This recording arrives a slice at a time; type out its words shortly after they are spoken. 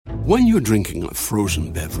When you're drinking a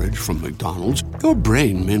frozen beverage from McDonald's, your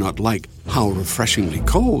brain may not like how refreshingly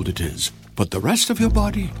cold it is. But the rest of your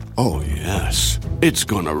body, oh yes, it's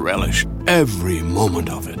gonna relish every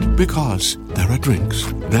moment of it. Because there are drinks.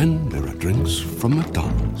 Then there are drinks from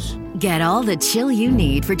McDonald's. Get all the chill you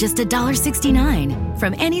need for just $1.69.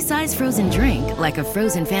 From any size frozen drink, like a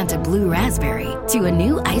frozen Fanta Blue Raspberry, to a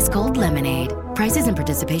new ice-cold lemonade. Prices and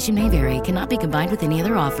participation may vary. Cannot be combined with any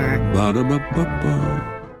other offer.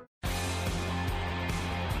 Ba-da-ba-ba-ba.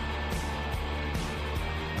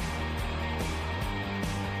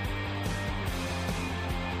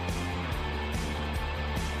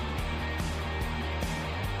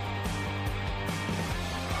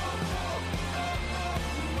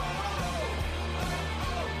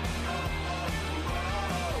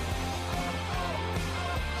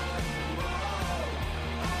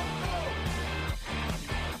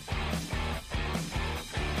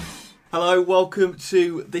 Hello, welcome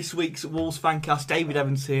to this week's Wolves Fancast. David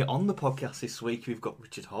Evans here on the podcast this week. We've got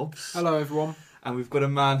Richard Hobbs. Hello, everyone. And we've got a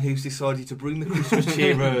man who's decided to bring the Christmas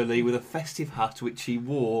cheer early with a festive hat which he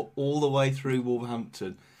wore all the way through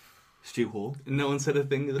Wolverhampton. Stu Hall. No one said a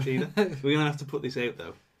thing either. We're going to have to put this out,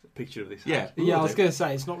 though. A picture of this hat. Yeah, I was going to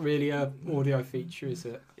say, it's not really an audio feature, is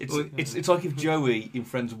it? It's like if Joey in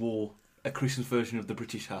Friends wore a Christmas version of the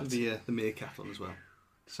British hat. The meerkat one as well.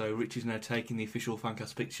 So Rich is now taking the official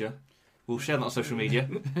Fancast picture. We'll share that on social media,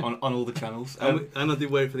 on all the channels. And I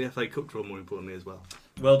did wear it for the FA Cup draw, more importantly, as well.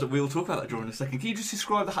 Well, we'll talk about that draw in a second. Can you just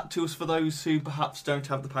describe the hat to us for those who perhaps don't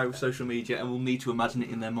have the power of social media and will need to imagine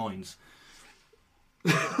it in their minds?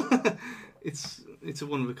 It's a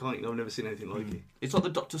one of a kind. I've never seen anything like it. It's like the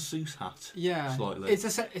Dr. Seuss hat. Yeah, slightly.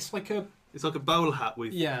 It's like a bowler hat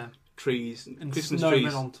with trees and Christmas snowmen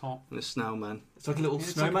trees on top, and a snowman. It's like a little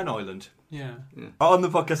snowman island. Yeah. On the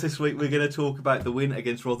podcast this week, we're going to talk about the win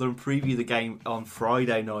against Rotherham, preview the game on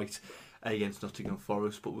Friday night against Nottingham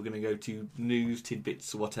Forest, but we're going to go to news,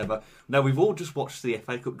 tidbits, or whatever. Now, we've all just watched the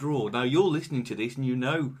FA Cup draw. Now, you're listening to this and you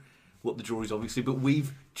know what the draw is, obviously, but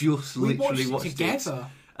we've just literally watched it together.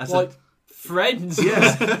 As friends.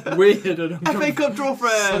 Yeah. Weird. And FA Cup draw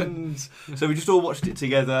friends. So we just all watched it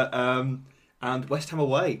together, and West Ham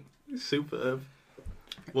away. Superb.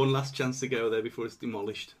 One last chance to go there before it's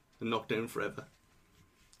demolished and knocked down forever.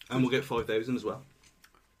 And we'll get 5,000 as well.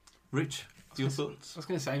 Rich, your thoughts? I was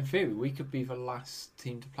going to say, in theory, we could be the last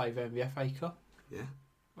team to play there in the FA Cup. Yeah.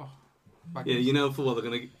 Oh, yeah, you know for what they're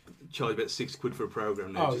going to charge about £6 for a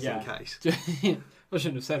programme now, just in case. I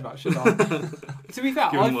shouldn't have said that, should I? To be fair,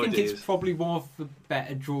 I think it's probably one of the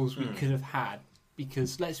better draws we could have had,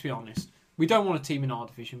 because, let's be honest, we don't want a team in our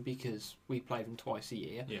division because we play them twice a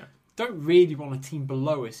year. Yeah. Don't really want a team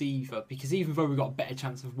below us either, because even though we've got a better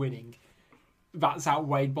chance of winning, that's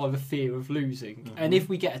outweighed by the fear of losing. Mm-hmm. And if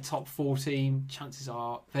we get a top 4 team, chances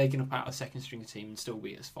are they're going to put out a second string team and still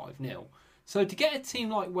beat us 5-0. So to get a team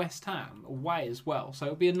like West Ham away as well, so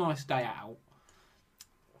it'll be a nice day out.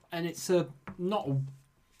 And it's wouldn't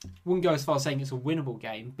go as far as saying it's a winnable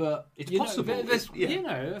game, but it's possible. I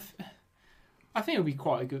think it'll be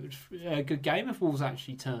quite a good game if Wolves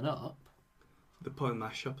actually turn up. The pie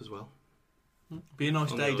mash shop as well. Be a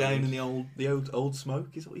nice day down in the old smoke,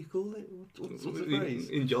 is that what you call it? What's the phrase?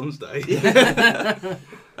 In John's day.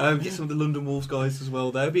 Get some of the London Wolves guys as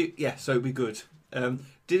well there. So it'd be good.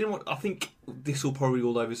 I think this will probably be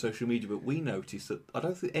all over social media, but we noticed that I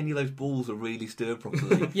don't think any of those balls are really stirred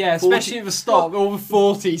properly. Yeah, especially at the start, all the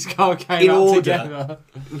 40s came out together.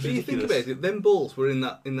 But you think about it, them balls were in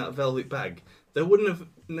that velvet bag. They wouldn't have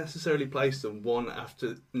necessarily placed them one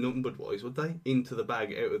after numbered wise, would they? Into the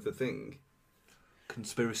bag out of the thing.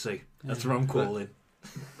 Conspiracy. That's what I'm calling.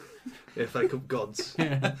 FA Cup gods.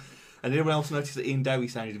 Yeah. And anyone else noticed that Ian Dowie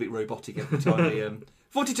sounded a bit robotic every time he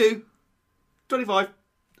 42, 25,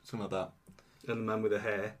 something like that. And the man with the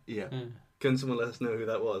hair. Yeah. Can someone let us know who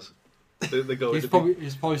that was? The guy. He's probably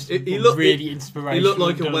really inspirational. He looked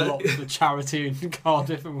like a lot of the charity in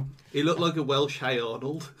Cardiff. He looked like a Welsh Hey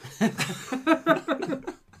Arnold.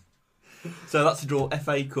 So that's the draw.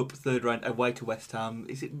 FA Cup third round away to West Ham.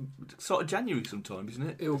 Is it sort of January sometime, isn't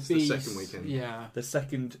it? It'll be the second weekend. Yeah, the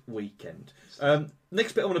second weekend.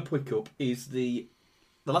 Next bit I want to pick up is the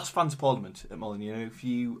last fans parliament at Molineux. If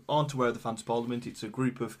you aren't aware of the fans parliament, it's a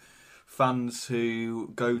group of fans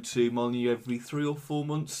who go to Molineux every 3 or 4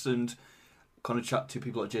 months and kind of chat to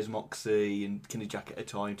people like Jez Moxey and Kenny Jack at a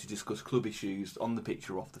time to discuss club issues on the pitch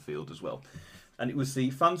or off the field as well. And it was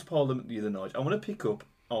the fans parliament the other night. I want to pick up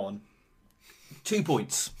on 2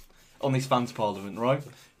 points on this fans parliament, right?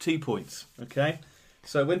 2 points, okay?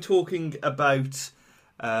 So when talking about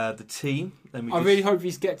the team, I really hope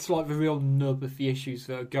these get to like the real nub of the issues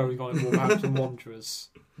that are going on in Wolverhampton Wanderers.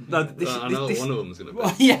 No, I know what one of them's going to be.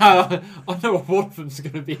 Well, yeah, I know what one of them's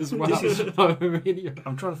going to be as well.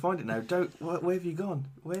 I'm trying to find it now. Where have you gone?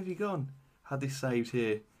 Where have you gone? Had this saved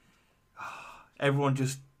here. Everyone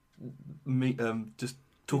just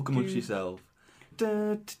talk amongst yourself.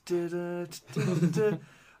 I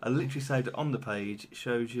literally saved it on the page. It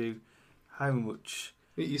shows you how much.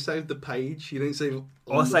 You saved the page. You didn't save.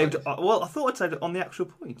 I saved it. Well, I thought I'd saved it on the actual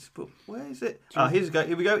points, but where is it?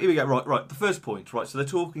 Here we go. Right. The first point. Right. So they're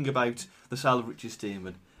talking about the sale of Richard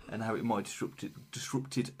Stearman and how it might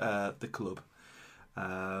disrupted the club.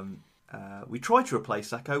 We tried to replace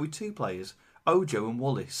Sacco with 2 players, Ojo and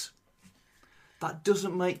Wallace. That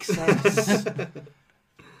doesn't make sense.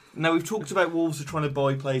 Now, we've talked about Wolves are trying to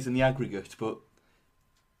buy players in the aggregate, but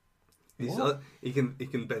he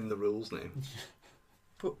can bend the rules now.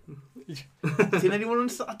 But can anyone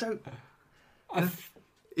understand? I don't.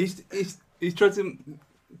 He's tried to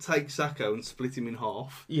take Sacco and split him in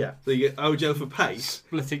half. Yeah. So you get Ojo for pace.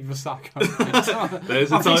 Splitting the Sacco. There's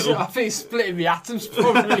the title. I think splitting the atoms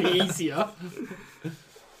probably easier.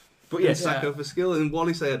 But yeah, Sacco for skill, and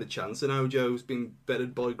Wallace had a chance, and Ojo's been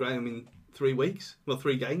bettered by Graham in 3 weeks. Well,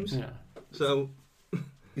 3 games. Yeah. So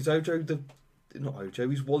is Ojo not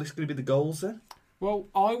Ojo? Is Wallace going to be the goals then? Well,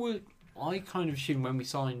 I kind of assumed when we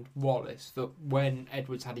signed Wallace that when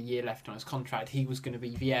Edwards had a year left on his contract, he was going to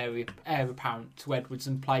be the heir apparent to Edwards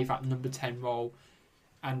and play that number 10 role.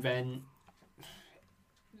 And then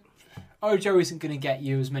Ojo isn't going to get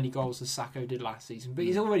you as many goals as Sacco did last season, but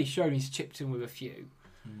he's already shown he's chipped in with a few.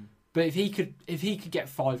 But if he could get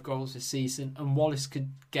 5 goals this season and Wallace could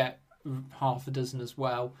get half a dozen as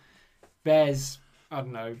well, there's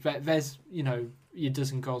your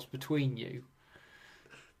dozen goals between you.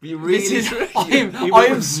 You really, I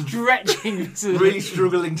am stretching. Really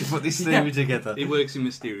struggling to put this theory together. It works in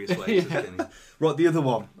mysterious ways. Yeah. Right, the other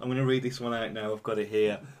one. I'm going to read this one out now. I've got it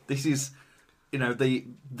here. This is, the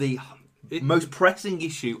most pressing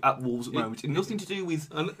issue at Wolves at the moment. Nothing to do with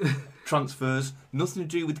transfers. Nothing to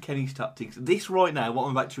do with Kenny's tactics. This right now, what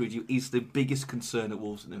I'm about to read you, is the biggest concern at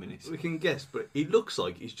Wolves at the minute. We can guess, but it looks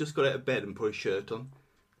like he's just got out of bed and put a shirt on.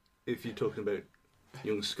 If you're talking about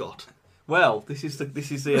young Scott. Well, this is the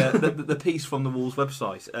piece from the Wolves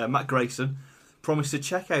website. Matt Grayson promised to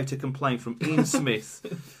check out a complaint from Ian Smith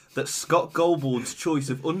that Scott Goldborn's choice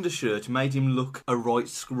of undershirt made him look a right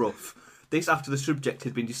scruff. This after the subject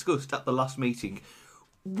had been discussed at the last meeting.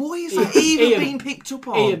 Why is that even being picked up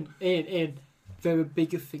on? Ian, there are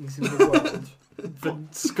bigger things in the world than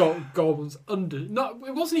Scott Goldborn's No,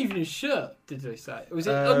 it wasn't even his shirt, did they say? Was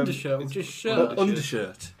it undershirt or just shirt?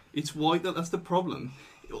 Undershirt. It's white, that's the problem.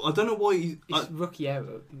 I don't know why. It's rookie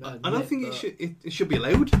error. I don't think it should be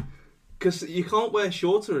allowed because you can't wear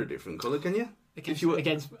shorts that are a different colour, can you?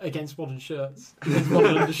 Against modern shirts, against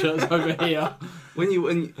modern undershirts over here. When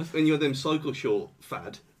you had them cycle short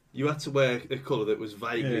fad, you had to wear a colour that was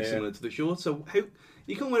vaguely similar to the shorts. So how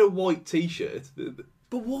you can't wear a white T-shirt?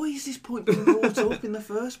 But why is this point being brought up in the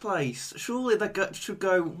first place? Surely that should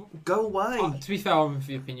go away. To be fair, I'm of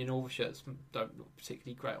the opinion all the shirts don't look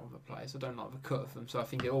particularly great on the players. I don't like the cut of them, so I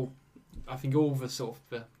think all the sort of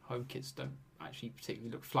the home kits don't actually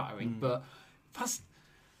particularly look flattering. But that's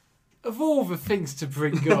of all the things to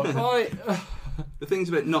bring up. The things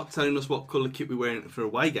about not telling us what colour kit we're wearing for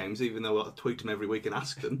away games, even though I tweet them every week and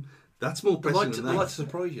ask them, that's more pressing than that. They like to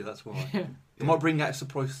surprise you. That's why they might bring out a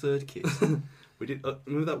surprise third kit. We did.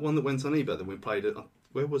 Remember that one that went on eBay that we played at?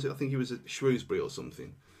 Where was it? I think it was at Shrewsbury or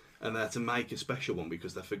something. And they had to make a special one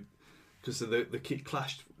because the kit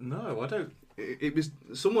clashed. No, I don't. It was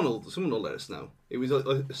someone will let us know. It was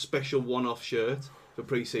a special one-off shirt for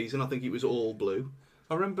pre-season. I think it was all blue.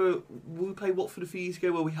 I remember we played Watford a few years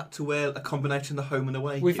ago where we had to wear a combination of the home and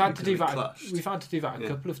away. We've had to do that. We've had to do that a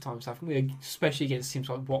couple of times, haven't we? Especially against teams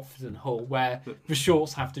like Watford and Hull, where the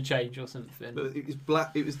shorts have to change or something. But it was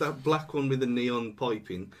black. It was that black one with the neon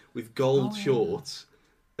piping with gold shorts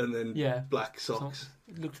and then black socks.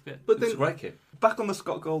 It looked a bit. But then, it's a great kit. Back on the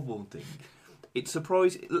Scott Goldborn thing, it's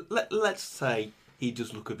surprising. Let's say he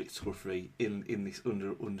does look a bit scruffy in this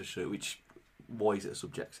undershirt, which. Why is it a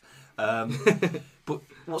subject? But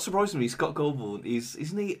what surprises me, Scott Goldborn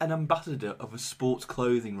isn't he an ambassador of a sports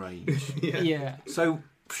clothing range? Yeah. So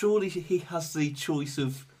surely he has the choice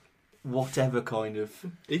of whatever kind of.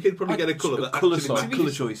 He could probably get a colour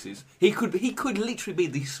choices. He could literally be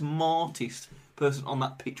the smartest person on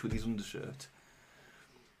that pitch with his undershirt.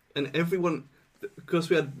 And everyone, because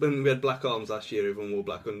when we had black arms last year, everyone wore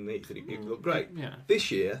black underneath, and it looked great. Yeah. This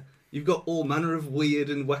year. You've got all manner of weird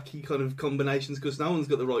and wacky kind of combinations because no one's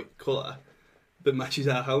got the right colour that matches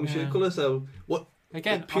our home shirt colour. So what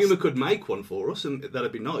Again, Puma could make one for us, and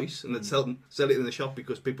that'd be nice, and they'd sell it in the shop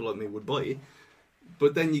because people like me would buy it.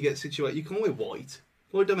 But then you get situated, you can wear white.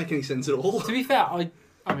 Well, it don't make any sense at all. To be fair, I'd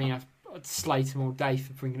slate him all day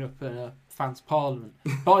for bringing up a fans parliament,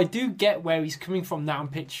 but I do get where he's coming from now. I'm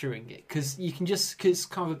picturing it because it's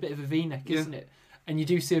kind of a bit of a V-neck, isn't it? And you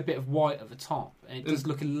do see a bit of white at the top, and it does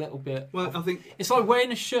look a little bit. Well, I think it's like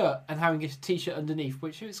wearing a shirt and having a t-shirt underneath,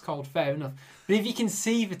 which if it's cold, fair enough. But if you can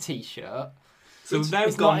see the t-shirt. So we've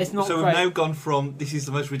now gone from this is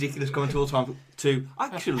the most ridiculous comment of all time to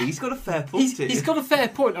actually he's got a fair point. He's got a fair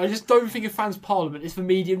point. I just don't think a fans parliament is the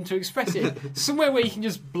medium to express it. Somewhere where you can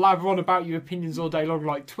just blabber on about your opinions all day long,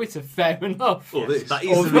 like Twitter. Fair enough. Or this. That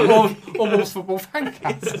is the almost football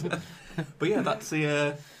fancast. But yeah, that's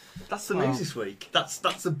the news this week. That's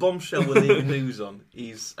the bombshell we're leaving news on.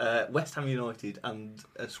 Is West Ham United and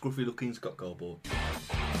a scruffy looking Scott Garboard.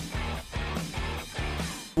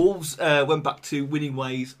 Wolves went back to winning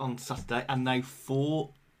ways on Saturday and now 4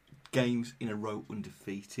 games in a row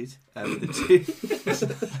undefeated. That's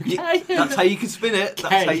how you can spin it.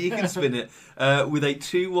 That's how you can spin it. With a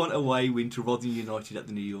 2-1 away win to Rotherham United at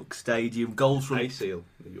the New York Stadium. Goals from A-Seal,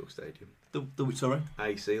 New York Stadium. The which, sorry?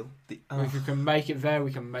 A-Seal. If we can make it there,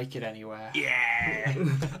 we can make it anywhere.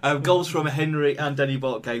 Yeah! Goals from Henry and Danny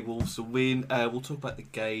Bart gave Wolves a win. We'll talk about the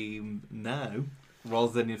game now,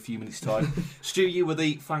 rather than in a few minutes' time. Stu, you were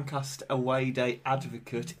the Fancast away day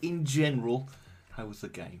advocate. In general, how was the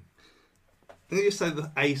game? Let me just say the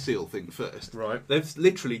A-Seal thing first. Right. They've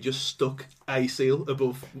literally just stuck A-Seal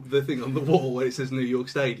above the thing on the wall where it says New York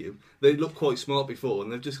Stadium. They looked quite smart before,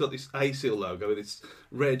 and they've just got this A-Seal logo with its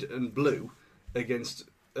red and blue against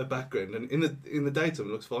a background. And in the daytime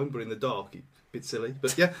it looks fine, but in the dark, it's a bit silly.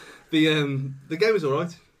 But yeah, the game was all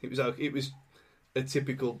right. It was a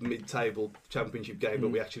typical mid-table championship game,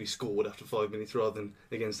 but we actually scored after 5 minutes rather than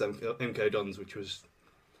against MK Dons, which was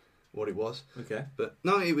what it was. Okay. But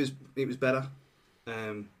no, it was better.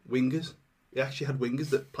 Wingers. He actually had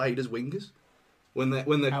wingers that played as wingers.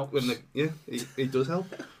 It does help.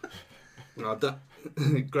 No,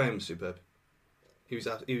 Graham was superb.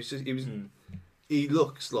 He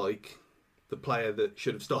looks like the player that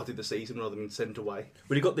should have started the season rather than sent away.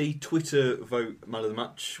 When he got the Twitter vote man of the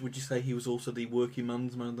match, would you say he was also the working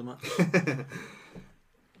man's man of the match?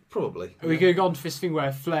 Probably. Are we going to go on to this thing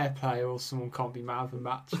where flair play or someone can't be man of the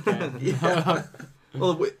match again?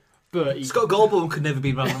 Well, but Scott Goldblum could never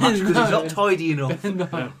be man of the match because he's not tidy enough.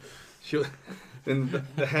 No. Sure. And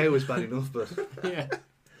the hair was bad enough, but Yeah.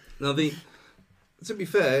 now to be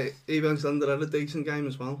fair, Ivan Alexander had a decent game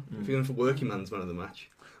as well. If you're going for working man's man of the match.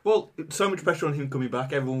 Well, so much pressure on him coming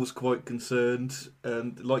back. Everyone was quite concerned,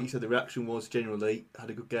 and like you said, the reaction was generally had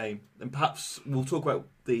a good game. And perhaps we'll talk about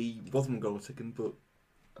the Rotherham goal a second, but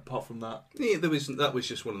apart from that, Yeah, that was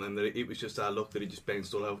just one of them. That it was just our luck that he just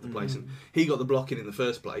bounced all over the place, and he got the block in the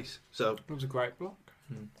first place. So It was a great block.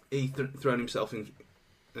 he thrown himself in,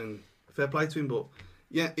 and fair play to him. But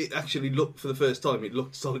yeah, it actually looked for the first time. It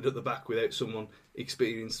looked solid at the back without someone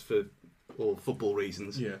experienced for football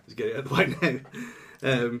reasons. Yeah. Let's get it out of the way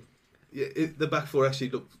now. The back four actually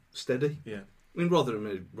looked steady. yeah. I mean, Rotherham,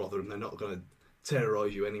 they're not going to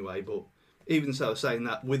terrorise you anyway. But even so, saying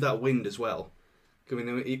that with that wind as well. I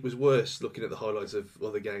mean, it was worse looking at the highlights of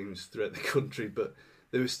other games throughout the country, but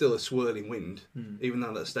there was still a swirling wind, even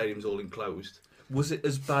though that stadium's all enclosed. Was it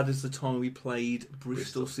as bad as the time we played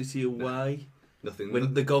Bristol City away? Nothing.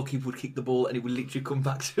 When the goalkeeper would kick the ball and it would literally come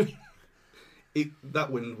back to him? That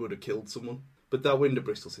wind would have killed someone. But that wind at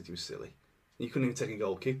Bristol City was silly. You couldn't even take a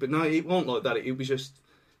goal kick. But no, it wasn't like that. It was just,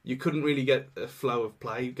 you couldn't really get a flow of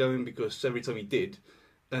play going because every time you did,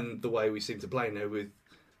 and the way we seem to play now with,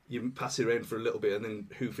 you pass it around for a little bit and then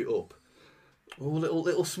hoof it up. Oh,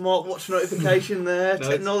 little smartwatch notification there, No,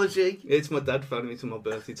 technology. It's my dad phoning me to my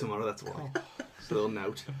birthday tomorrow, that's why. It's a little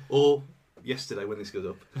note. Or yesterday when this goes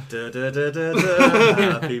up. Da, da, da, da,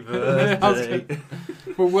 da, happy birthday.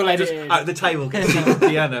 But we'll edit Just it in. out the table, can see the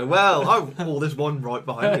piano. Well, there's one right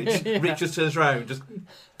behind Rich. Yeah. Rich just turns around, just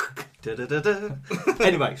da, da, da, da.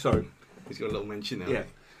 Anyway, sorry. He's got a little mention now. Yeah.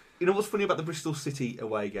 You know what's funny about the Bristol City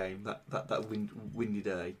away game, that windy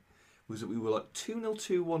day, was that we were like 2-0,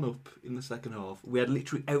 2-1 up in the second half. We had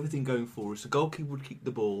literally everything going for us. The goalkeeper would kick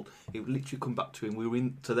the ball, it would literally come back to him. We were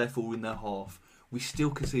in, so therefore we're in their half. We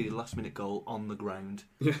still conceded a last-minute goal on the ground.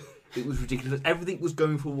 Yeah. It was ridiculous. Everything was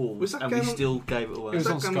going for Wolves, Was that and we game on- still gave it away. It was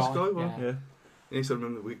that on game on Sky. Sky, well? Yeah. Yeah. Yeah, so I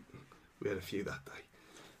remember we had a few that day.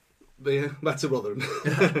 But yeah, back to Rotherham.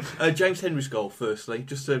 James Henry's goal, firstly,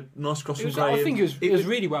 just a nice cross from I Graham. think it was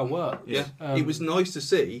really well worked. Yeah, it was nice to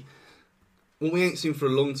see. What we ain't seen for a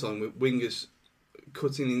long time with wingers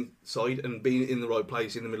cutting inside and being in the right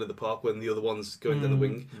place in the middle of the park when the other one's going down the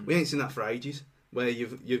wing. We ain't seen that for ages. Where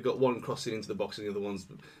you've got one crossing into the box and the other one's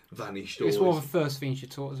vanished. It's one of the first things you're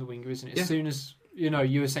taught as a winger, isn't it? As soon as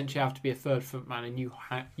you essentially have to be a third front man and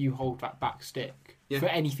you hold that back stick for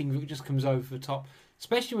anything that just comes over the top,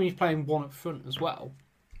 especially when you're playing one up front as well.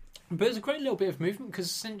 But it's a great little bit of movement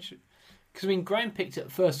because Graham picked it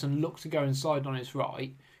at first and looked to go inside on his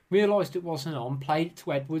right, realised it wasn't on, played it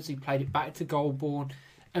to Edwards, he played it back to Goldborn,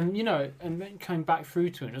 and then came back through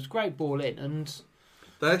to him. It was a great ball in, and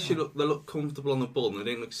they actually look comfortable on the ball and they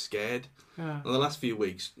didn't look scared. Yeah. In the last few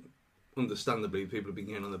weeks, understandably, people have been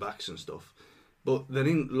getting on the backs and stuff, but they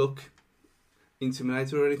didn't look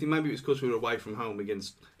intimidated or anything. Maybe it was because we were away from home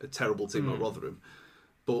against a terrible team like Rotherham,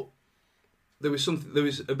 but there was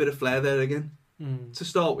a bit of flair there again to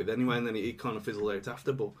start with, anyway, and then it kind of fizzled out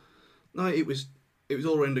after. But no, it was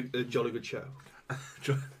all around a jolly good show.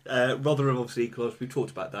 Rotherham obviously close. We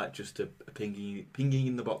talked about that. Just a pinging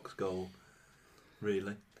in the box goal.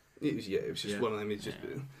 Really, it was just one of them. It's just.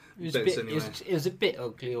 It was a bit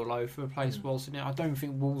ugly all over the place, wasn't it? I don't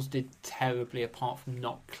think Wolves did terribly apart from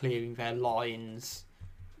not clearing their lines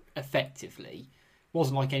effectively. It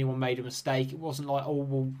wasn't like anyone made a mistake. It wasn't like,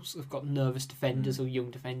 Wolves have got nervous defenders or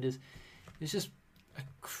young defenders. It was just a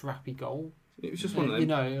crappy goal. It was just one of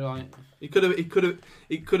them. Like it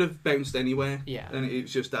could have bounced anywhere. Yeah. And it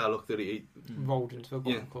was just our luck that it rolled into the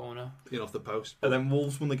bottom corner. Off the post. And then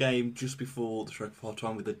Wolves won the game just before the stroke of half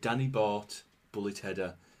time with a Danny Bart bullet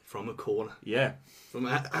header. From a corner. Yeah. From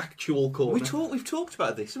an actual corner. We've talked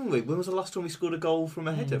about this, haven't we? When was the last time we scored a goal from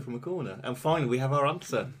a header from a corner? And finally we have our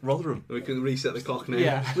answer. Rotherham. We can reset the clock now.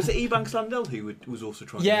 Yeah. Was it Ebanks Landell who was also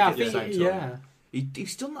trying to get I think, the same time?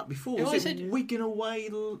 He's done that before. Was it Wigan away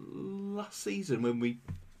last season when we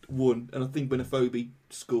won? And I think when Afobe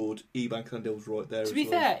scored, Ebanks Landell was right there. To be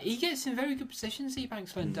fair, he gets in very good positions,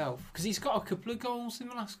 Ebanks Landell, because he's got a couple of goals in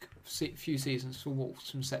the last few seasons for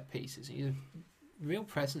Wolves from set pieces. He's a real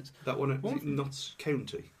presence. That one at Notts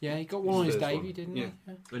County. Yeah, he got one on his debut, didn't he?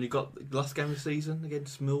 Yeah. And he got the last game of the season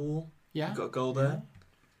against Millwall. Yeah. He got a goal there.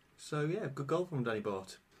 So yeah, good goal from Danny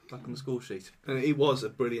Bart. Back on the score sheet. And it was a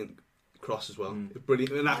brilliant cross as well.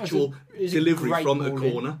 An actual delivery from a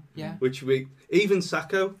corner. Yeah. Which even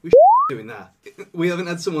Sacco, doing that. We haven't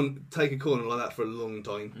had someone take a corner like that for a long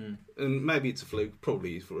time. And maybe it's a fluke,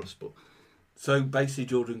 probably is for us, but. So basically,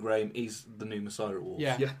 Jordan Graham is the new Messiah at Wolves.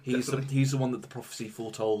 Yeah, he's the one that the prophecy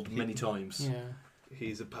foretold many times. Yeah,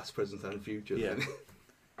 he's a past, present, and future. Yeah,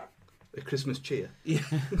 a Christmas cheer. Yeah.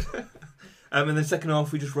 And then second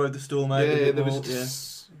half, we just rode the storm out. It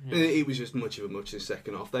was just much of a much in the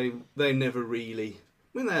second half. They never really.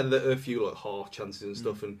 I mean, they had a few like half chances and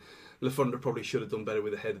stuff, and Lafondra probably should have done better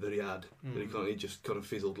with the header that he had, but he just kind of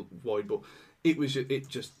fizzled wide. But it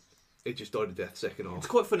just died a death second half. It's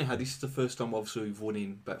quite funny how this is the first time obviously we've won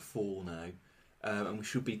in about 4 now, and we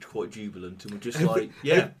should be quite jubilant, and we're just like,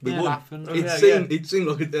 we won. It seemed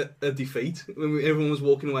like a defeat when everyone was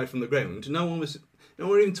walking away from the ground. No one was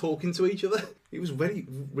even talking to each other. It was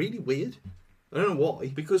really weird. I don't know why.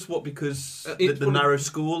 Because the narrow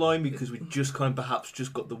scoreline. Because we just kind of perhaps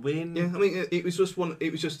just got the win. Yeah, I mean it was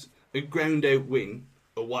just a ground out win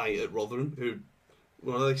away at Rotherham, who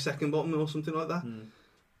were they second bottom or something like that.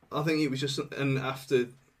 I think it was just, and after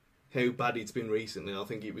how bad it's been recently, I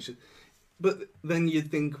think it was just, but then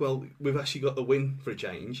you'd think, well, we've actually got the win for a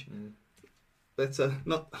change. Let's have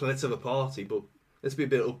a party, but let's be a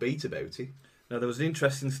bit upbeat about it. Now, there was an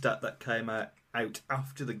interesting stat that came out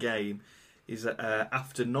after the game, is that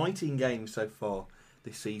after 19 games so far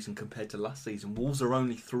this season compared to last season, Wolves are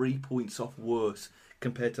only 3 points off worse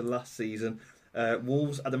compared to last season.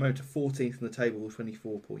 Wolves at the moment are 14th in the table with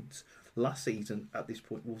 24 points. Last season, at this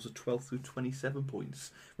point, Wolves are 12th with 27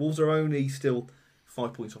 points. Wolves are only still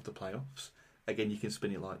 5 points off the playoffs. Again, you can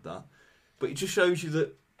spin it like that. But it just shows you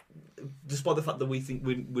that, despite the fact that we think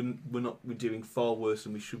we're doing far worse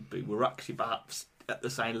than we should be, we're actually perhaps at the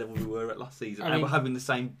same level we were at last season. And we're having the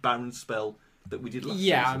same barren spell that we did last season.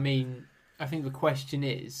 Yeah, I mean, I think the question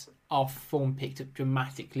is, our form picked up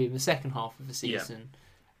dramatically in the second half of the season.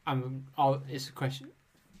 It's a question.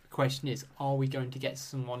 The question is, are we going to get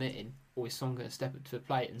someone in, or is someone going to step up to the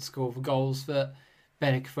plate and score the goals that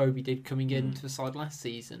Ben Afobe did coming into the side last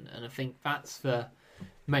season? And I think that's the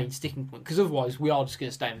main sticking point, because otherwise we are just going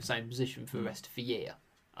to stay in the same position for the rest of the year.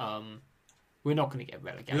 We're not going to get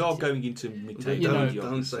relegated. We are going into mid-table.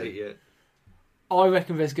 Don't say it yet. I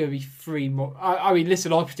reckon there's going to be 3 more. I mean,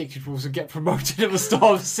 listen, I predicted Wolves would get promoted at the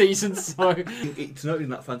start of the season, so it's noted in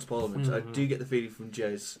that fans' parliament. I do get the feeling from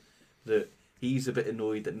Jez that He's a bit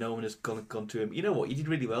annoyed that no one has gone to him. You know what? You did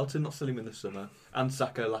really well to not sell him in the summer and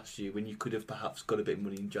Sacco last year when you could have perhaps got a bit of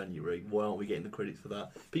money in January. Why aren't we getting the credit for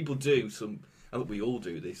that? People do I think we all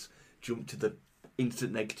do this. Jump to the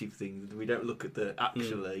instant negative things. We don't look at the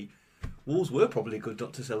actually. Wolves were probably good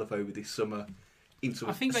not to sell Afobe this summer.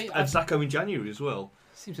 And Sacco in January as well.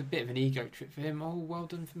 Seems a bit of an ego trip for him. Oh, well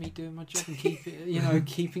done for me doing my job and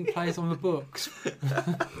keeping players on the books.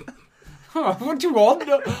 What do you want?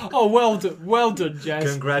 Oh, well done,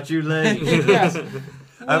 Jess. Congratulations. Yes.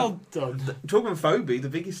 Well done. Talking of Afobe, the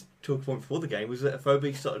biggest talk point before the game was that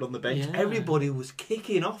Afobe started on the bench. Yeah. Everybody was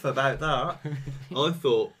kicking off about that. I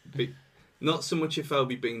thought, not so much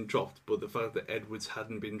Afobe being dropped, but the fact that Edwards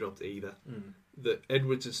hadn't been dropped either. That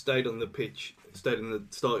Edwards had stayed on the pitch, stayed in the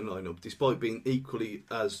starting lineup, despite being equally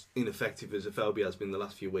as ineffective as Afobe has been the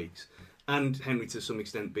last few weeks, and Henry to some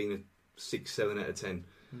extent being a 6-7 out of 10.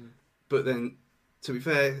 But then, to be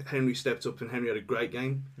fair, Henry stepped up and Henry had a great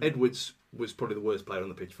game. Edwards was probably the worst player on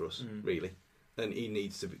the pitch for us, really. And he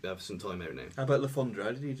needs to have some time out now. How about Lafondra?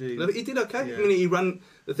 How did he do? He did okay. Yeah. I mean, he ran...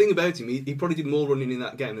 The thing about him, he probably did more running in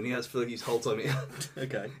that game than he has for his whole time here.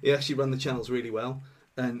 Okay. He actually ran the channels really well.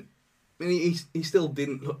 And I mean, he still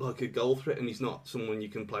didn't look like a goal threat, and he's not someone you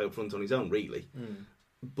can play up front on his own, really.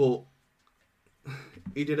 But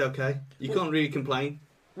he did okay. You can't really complain.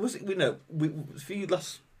 Was it?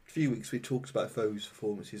 Last few weeks we talked about Foe's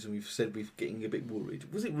performances, and we've said we're getting a bit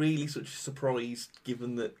worried. Was it really such a surprise,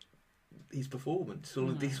 given that his performance,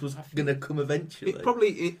 or this was going to come eventually? It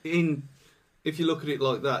probably if you look at it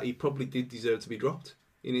like that, he probably did deserve to be dropped.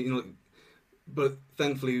 But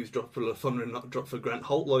thankfully he was dropped for Lafondra and not dropped for Grant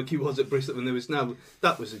Holt like he was at Bristol. And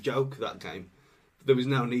that was a joke, that game. There was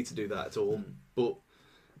no need to do that at all. But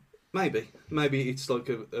maybe it's like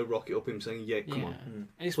a rocket up him saying, "Yeah, come on."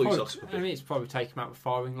 It's probably taken him out of the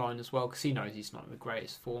firing line as well, because he knows he's not in the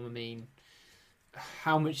greatest form. I mean,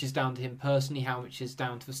 how much is down to him personally? How much is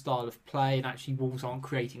down to the style of play? And actually, Wolves aren't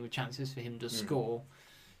creating the chances for him to score.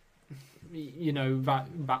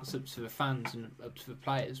 That's up to the fans and up to the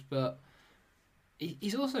players, but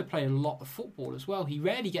he's also played a lot of football as well. He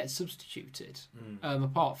rarely gets substituted,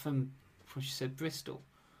 apart from, what you said, Bristol.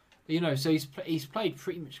 So he's played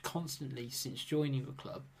pretty much constantly since joining the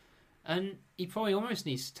club, and he probably almost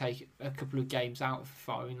needs to take a couple of games out of the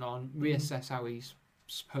firing line, reassess how he's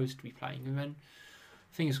supposed to be playing, and then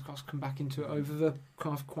fingers crossed come back into it over the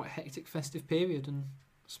kind of quite hectic festive period and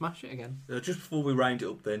smash it again. Just before we round it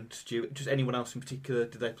up then, Stuart, just anyone else in particular,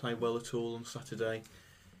 did they play well at all on Saturday?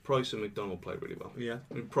 Price and McDonald played really well. Yeah.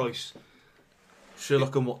 I mean, Price...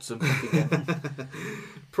 Sherlock and Watson.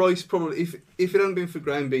 Price probably, if it hadn't been for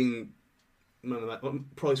Graham being man of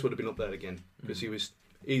that, Price would have been up there again, because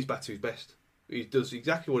he's back to his best. He does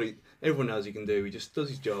exactly what everyone knows he can do. He just does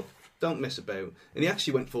his job, don't mess about, and he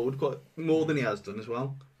actually went forward quite more than he has done as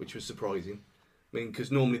well, which was surprising. I mean,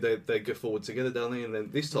 because normally they go forward together, don't they? And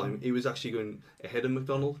then this time he was actually going ahead of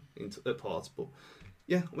McDonald at parts. But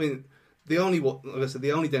yeah, I mean, the only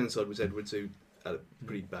downside was Edwards, who had a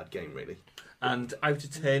pretty bad game, really. And out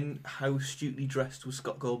of 10, how astutely dressed was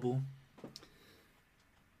Scott Goldborn?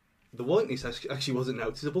 The whiteness actually wasn't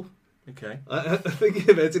noticeable. Okay. I think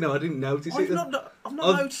about it now, I didn't notice it. I've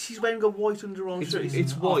not noticed he's wearing a white underarm shirt.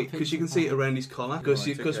 It's white because you can see it around his collar.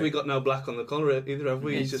 Because we got no black on the collar either, have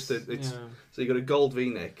we? It's just so you got a gold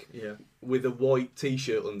V-neck with a white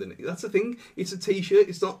T-shirt underneath. That's the thing. It's a T-shirt.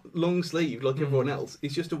 It's not long sleeve like everyone else.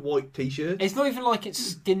 It's just a white T-shirt. It's not even like it's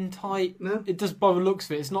skin tight. No, it does by the looks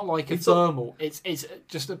of it. It's not like a thermal. It's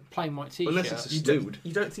just a plain white T-shirt. Unless it's a snood.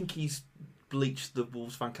 You don't think he's bleached the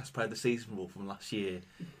Wolves Fancast Player of the Season rule from last year,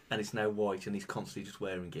 and it's now white, and he's constantly just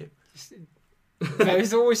wearing it? There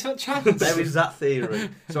is always that chance. There is that theory.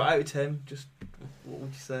 So out of 10, just what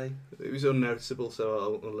would you say? It was unnoticeable,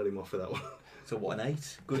 so I'll let him off for that one. So what, an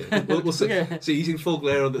 8? Good. We'll see. Yeah. See, he's in full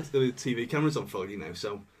glare on the TV cameras on Friday now,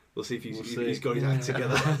 so we'll see if he's got his act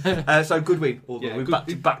together. So good win. We're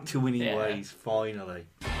back to winning Yeah. ways, finally.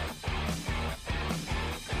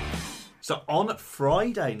 So on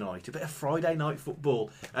Friday night, a bit of Friday night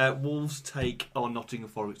football, Wolves take on Nottingham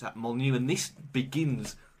Forest at Molineux, and this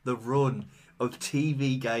begins the run of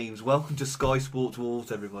TV games. Welcome to Sky Sports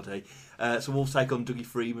Wolves, everybody. So Wolves take on Dougie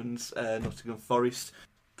Freeman's Nottingham Forest.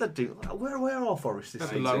 Where are Forest this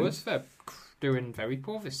season? Lowest. They're doing very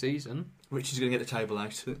poor this season. Rich is going to get the table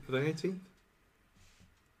out. Are they 18th?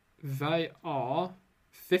 They are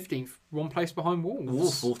 15th, one place behind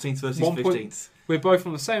Wolves. 14th versus 15th. We're both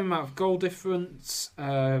on the same amount of goal difference.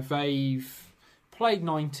 They've played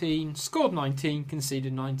 19, scored 19,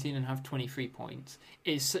 conceded 19, and have 23 points.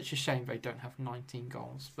 It's such a shame they don't have 19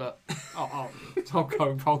 goals, but I'll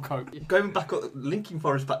cope. Going back, linking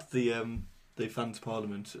Forest back to the the fans'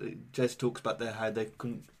 parliament, Jez talks about how they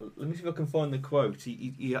couldn't. Let me see if I can find the quote.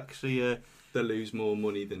 He actually they lose more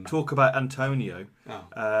money than talk about Antonio.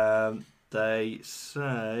 Oh. They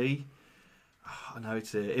say. I know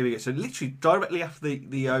it's here we go. So literally directly after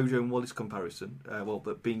the Ojo and Wallace comparison,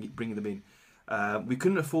 but bringing them in, we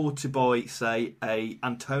couldn't afford to buy, say, a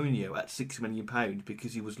Antonio at £6 million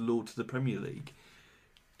because he was lured to the Premier League.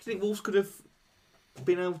 Do you think Wolves could have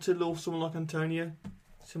been able to lure someone like Antonio?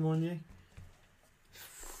 Simone?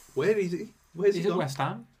 Where is he? Where's he He's at gone? West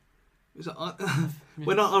Ham.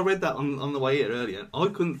 When I read that on the way here earlier, I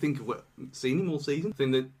couldn't think of seeing him all season. I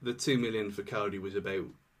think that the $2 million for Cody was about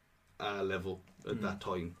our level at that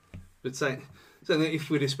time. But saying that if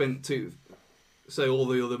we'd have spent all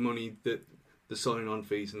the other money, that the signing on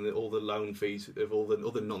fees and all the loan fees of all the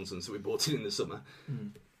other nonsense that we bought in the summer,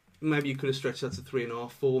 maybe you could have stretched that to 3.5,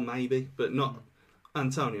 4 maybe, but not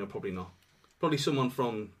Antonio. Probably not. Probably someone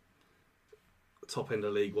from top end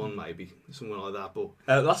of League One, maybe somewhere like that.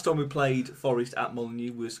 But last time we played Forest at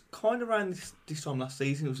Molineux was kind of around this time last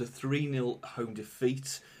season. It was a 3-0 home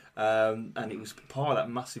defeat. And it was part of that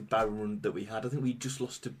massive barrel run that we had. I think we just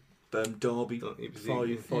lost to Derby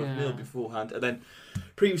 5-0 beforehand. And then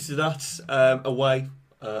previous to that, away,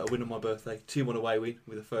 a win on my birthday, 2-1 away win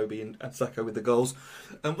with a Phobie and Sacco with the goals.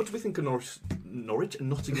 What do we think of Norwich and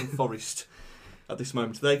Nottingham Forest at this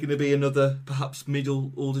moment? Are they going to be another perhaps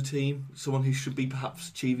middle order team? Someone who should be perhaps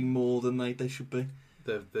achieving more than they should be?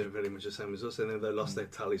 They're very much the same as us. And they lost their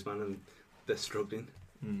talisman and they're struggling.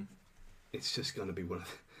 It's just going to be one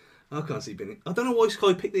of I can't see Binning. I don't know why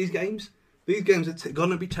Sky picked these games. These games are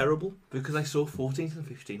going to be terrible. Because they saw 14th and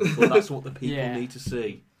 15th. Well, that's what the people need to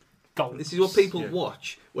see. This is what people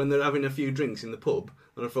watch when they're having a few drinks in the pub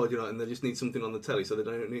on a Friday night and they just need something on the telly so they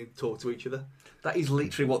don't need to talk to each other. That is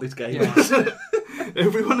literally what this game is.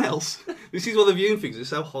 Everyone else. This is why the viewing figures are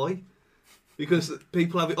so high. Because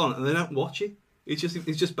people have it on and they don't watch it. It's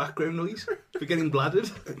just background noise for getting bladdered.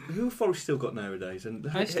 Who have Forest still got nowadays? And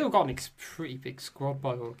they've still got a pretty big squad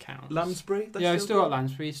by all accounts. Lansbury? They've still got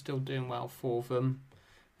Lansbury. He's still doing well for them.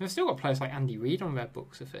 They've still got players like Andy Reid on their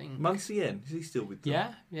books, I think. Mancien, is he still with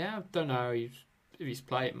them? Yeah. I don't know if he's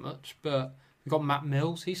playing much, but we've got Matt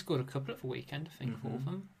Mills. He scored a couple at the weekend, I think, for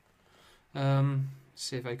them.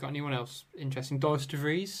 See if they've got anyone else interesting. Doris de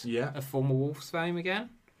Vries, a former Wolves fame again.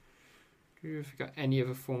 Have you got any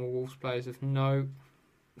other former Wolves players of note?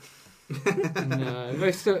 No.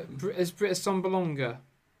 Is Britta Sombalonga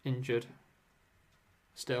injured?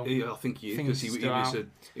 Still? Yeah, I think he is, because he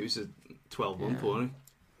was a 12-month, wasn't he?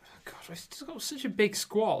 God, we've still got such a big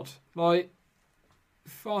squad. Like,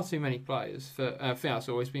 far too many players. I think that's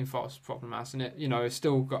always been Forest's problem, hasn't it? You know, it's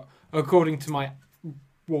still got, according to my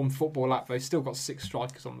One Football app, they've still got 6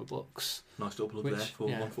 strikers on the books. Nice little plug there for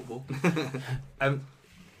One Football.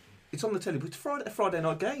 It's on the telly, but it's a Friday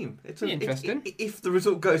night game. It's interesting. If the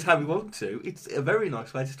result goes how we want to, it's a very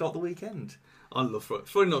nice way to start the weekend. I love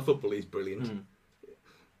Friday night football. Is brilliant,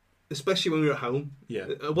 especially when we're at home. Yeah,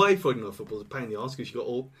 away Friday night football is a pain in the arse because you got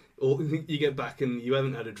all you get back and you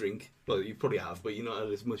haven't had a drink. Well, you probably have, but you're not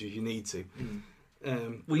had as much as you need to.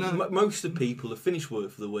 Most of the people have finished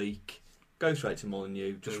work for the week, go straight to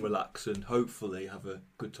Molineux, just relax and hopefully have a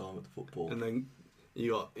good time at the football. And then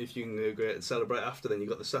if you can go out and celebrate after, then you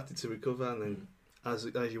got the Saturday to recover, and then as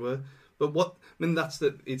you were. But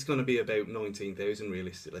it's going to be about 19,000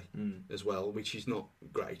 realistically as well, which is not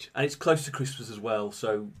great. And it's close to Christmas as well,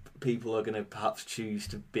 so people are going to perhaps choose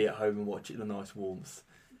to be at home and watch it in a nice warmth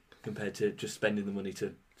compared to just spending the money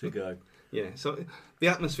to go. Yeah, so the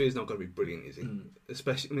atmosphere is not going to be brilliant, is it?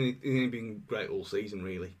 Especially, it's only been great all season,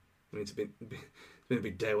 really. I mean, it's been a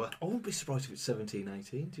bit dour. I wouldn't be surprised if it's 17,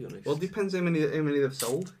 18, to be honest. Well, it depends how many they've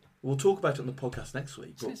sold. We'll talk about it on the podcast next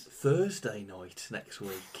week, but Thursday night next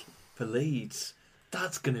week for Leeds,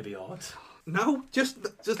 that's going to be odd. No, just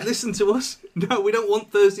listen to us. No, we don't want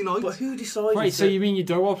Thursday night. But who decided? Right, so you mean you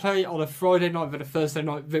don't want to play on a Friday night, then a Thursday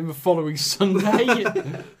night, then the following Sunday?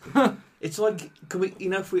 It's like, can we? You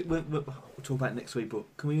know, if we'll talk about it next week, but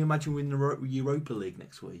can we imagine we're in the Europa League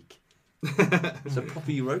next week? It's a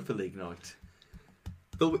proper Europa League night.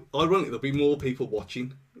 Ironically, there'll be more people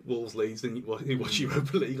watching Wolves Leeds than who watch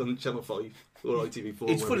Europa League on Channel 5 or ITV4.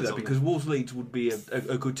 It's funny though, because Wolves Leeds would be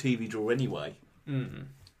a good TV draw anyway,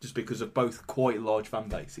 just because of both quite large fan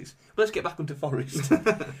bases. But let's get back onto Forest.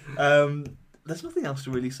 There's nothing else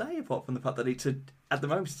to really say apart from the fact that at the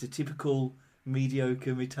moment it's a typical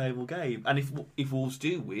mediocre mid-table game, and if Wolves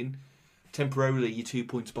do win, temporarily you're 2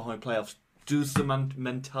 points behind playoffs. Does the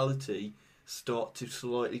mentality start to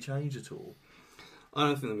slightly change at all? I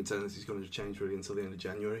don't think the mentality is going to change really until the end of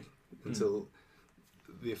January, until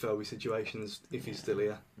the Afobe situations if he's still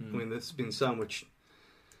here. I mean, there's been so much.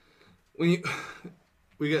 We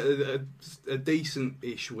get a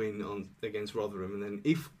decent-ish win against Rotherham, and then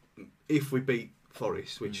if we beat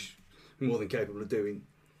Forest, which we're more than capable of doing,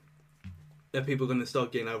 are people going to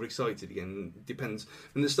start getting overexcited again? Depends.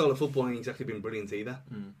 And the style of football ain't exactly been brilliant either.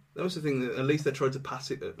 That was the thing, that at least they tried to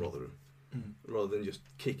pass it at Rotherham rather than just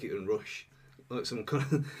kick it and rush like some kind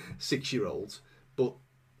of 6-year-olds. But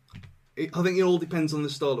I think it all depends on the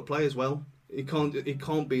style of play as well. It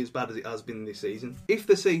can't be as bad as it has been this season. If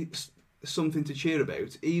they see something to cheer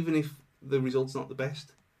about, even if the result's not the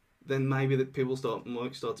best, then maybe that people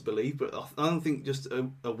might start to believe. But I don't think just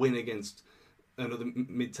a win against another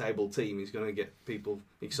mid-table team is going to get people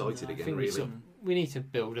excited again. Really, we need to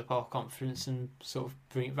build up our confidence and sort of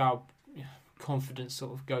bring our confidence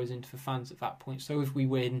sort of goes into the fans at that point. So if we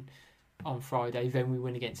win on Friday, then we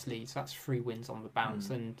win against Leeds. That's 3 wins on the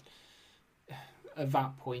bounce, and at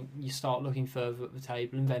that point you start looking further at the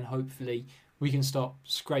table, and then hopefully we can start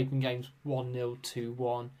scraping games 1-0,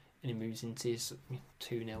 2-1, and it moves into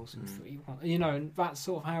 2-0s and 3-1. You know, and that's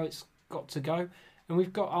sort of how it's got to go. And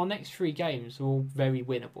we've got our next 3 games are all very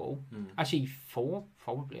winnable. Actually, 4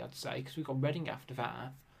 probably, I'd say, because we've got Reading after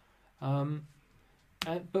that.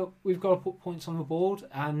 But we've got to put points on the board,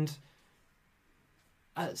 and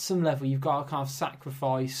at some level you've got to kind of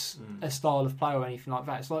sacrifice a style of play or anything like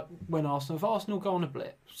that. It's like when Arsenal go on a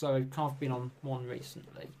blip, so they've kind of been on one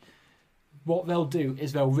recently. What they'll do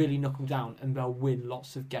is they'll really knuckle down and they'll win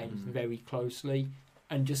lots of games very closely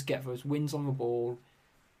and just get those wins on the ball,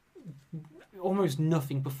 almost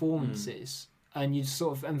nothing performances, and you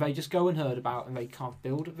sort of, and they just go unheard about, and they can't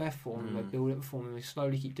build up their form, and they build up the form, and they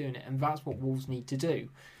slowly keep doing it, and that's what Wolves need to do.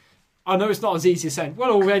 I know it's not as easy as saying,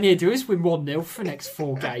 well, all they need to do is win 1-0 for the next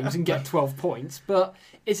 4 games and get 12 points, but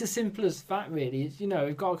it's as simple as that, really. It's,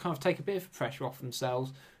 they've got to kind of take a bit of pressure off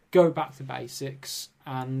themselves, go back to basics,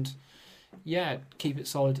 and keep it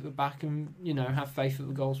solid at the back, and have faith that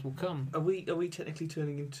the goals will come. Are we technically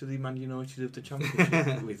turning into the Man United of the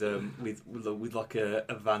Championship with like a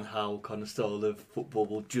Van Gaal kind of style of football?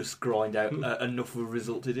 Will just grind out enough of a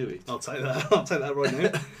result to do it. I'll take that right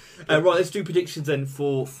now. Right, let's do predictions then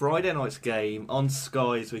for Friday night's game on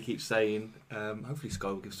Sky, as we keep saying. Hopefully Sky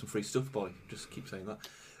will give some free stuff by just keep saying that.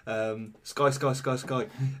 Sky.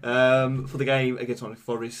 For the game against Nottingham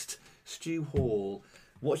Forest, Stu Hall.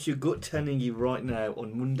 What's your gut telling you right now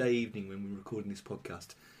on Monday evening when we're recording this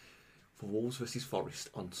podcast for Wolves versus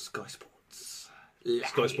Forest on Sky Sports?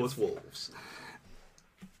 Sky Sports Wolves.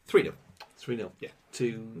 3-0. 3-0. Yeah.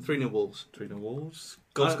 3-0 Wolves. 3-0 Wolves.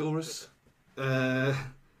 Goal scorers?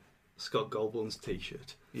 Scott Goldburn's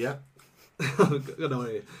t-shirt. Yeah. Got no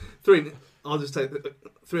idea. 3. I'll just take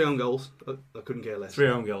 3 own goals. I couldn't care less. 3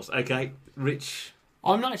 own goals. Okay. Rich?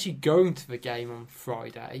 I'm not actually going to the game on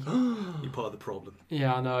Friday. You're part of the problem.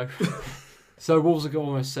 Yeah, I know. So Wolves are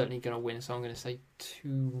almost certainly going to win, so I'm going to say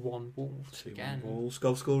 2-1 Wolves again. Wolves.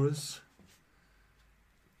 Goal scorers?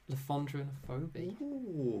 Lafondra and Afobe.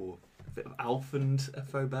 Ooh, a bit of Alf and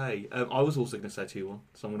Afobe. I was also going to say 2-1,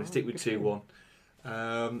 so I'm going to stick with 2-1.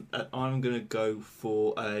 I'm going to go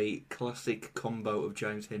for a classic combo of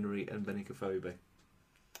James Henry and Benik Afobe.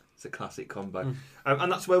 It's a classic combo.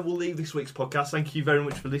 And that's where we'll leave this week's podcast. Thank you very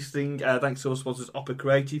much for listening. Thanks to our sponsors, Opera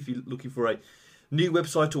Creative. If you're looking for a new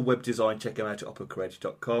website or web design, check them out at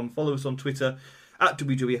operacreative.com. Follow us on Twitter at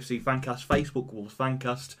WWFC Fancast, Facebook Wolves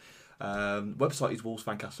Fancast. Website is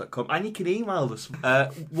wolvesfancast.com. And you can email us,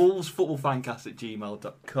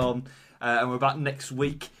 wolvesfootballfancast@gmail.com. And we're back next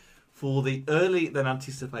week for the early than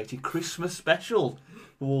anticipated Christmas special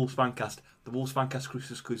for Wolves Fancast. The Wolves Fancast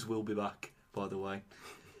Christmas quiz will be back, by the way.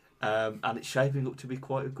 And it's shaping up to be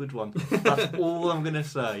quite a good one. That's all I'm going to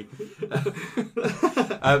say.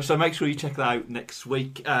 So make sure you check that out next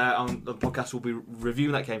week. On the podcast, we'll be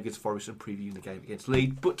reviewing that game against Forest and previewing the game against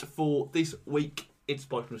Leeds. But for this week, it's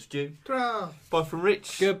bye from Stu. Bye from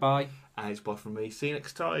Rich. Goodbye. And it's bye from me. See you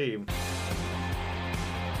next time.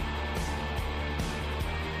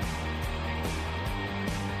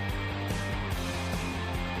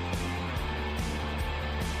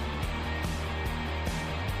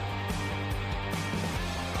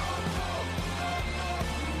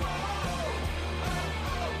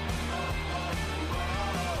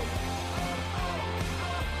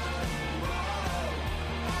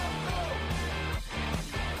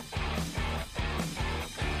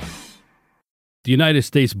 The United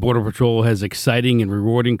States Border Patrol has exciting and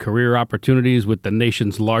rewarding career opportunities with the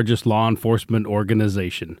nation's largest law enforcement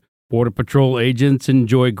organization. Border Patrol agents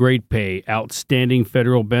enjoy great pay, outstanding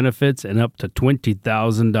federal benefits, and up to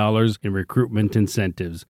 $20,000 in recruitment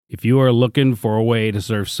incentives. If you are looking for a way to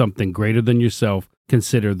serve something greater than yourself,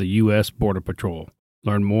 consider the U.S. Border Patrol.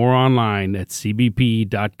 Learn more online at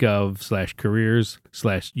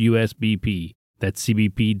cbp.gov/careers/USBP. That's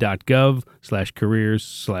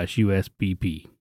cbp.gov/careers/USBP.